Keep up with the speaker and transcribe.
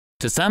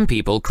To some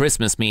people,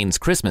 Christmas means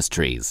Christmas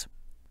trees.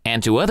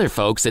 And to other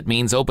folks, it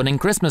means opening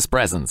Christmas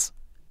presents.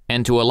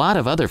 And to a lot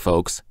of other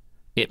folks,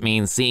 it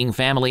means seeing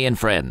family and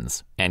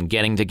friends and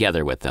getting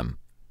together with them.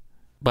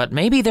 But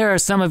maybe there are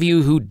some of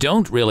you who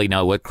don't really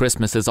know what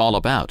Christmas is all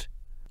about.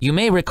 You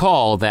may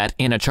recall that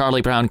in A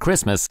Charlie Brown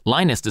Christmas,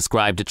 Linus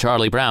described to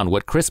Charlie Brown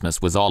what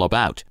Christmas was all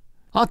about.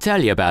 I'll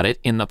tell you about it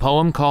in the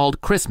poem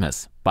called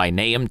Christmas by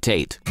Nahum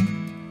Tate.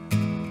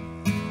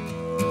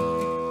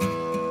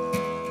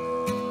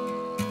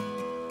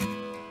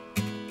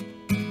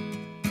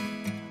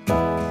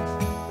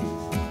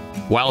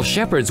 While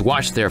shepherds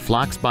watched their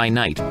flocks by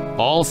night,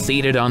 all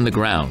seated on the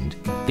ground,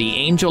 the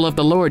angel of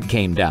the Lord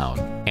came down,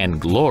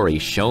 and glory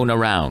shone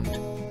around.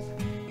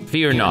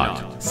 "Fear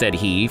not," said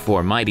he,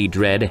 for mighty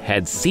dread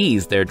had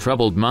seized their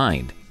troubled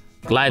mind.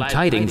 "Glad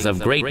tidings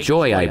of great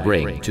joy I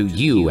bring to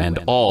you and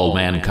all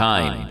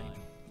mankind.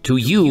 To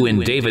you in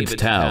David's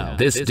town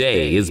this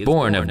day is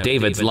born of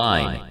David's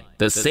line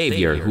the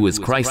Savior who is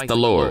Christ the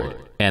Lord,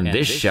 and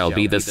this shall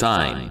be the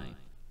sign.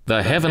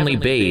 The heavenly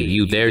babe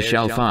you there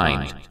shall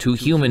find, to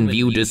human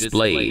view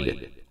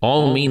displayed,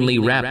 all meanly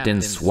wrapped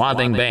in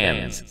swathing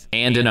bands,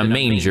 and in a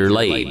manger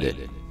laid."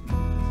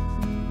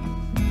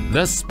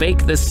 Thus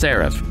spake the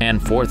seraph,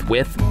 and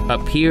forthwith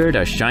appeared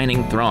a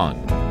shining throng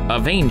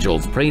of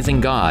angels praising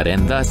God,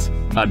 and thus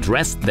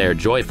addressed their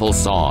joyful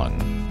song.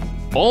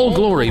 "All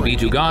glory be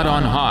to God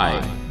on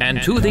high,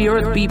 and to the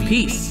earth be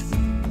peace.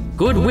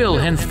 Goodwill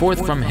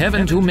henceforth from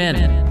heaven to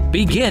men,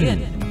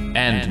 begin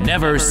and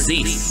never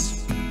cease."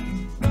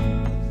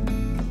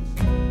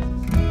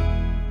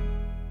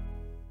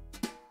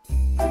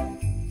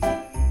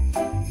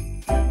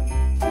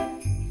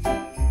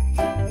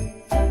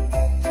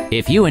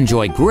 If you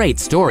enjoy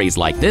great stories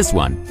like this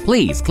one,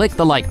 please click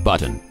the like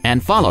button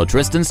and follow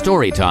Tristan's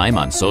Storytime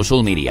on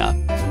social media.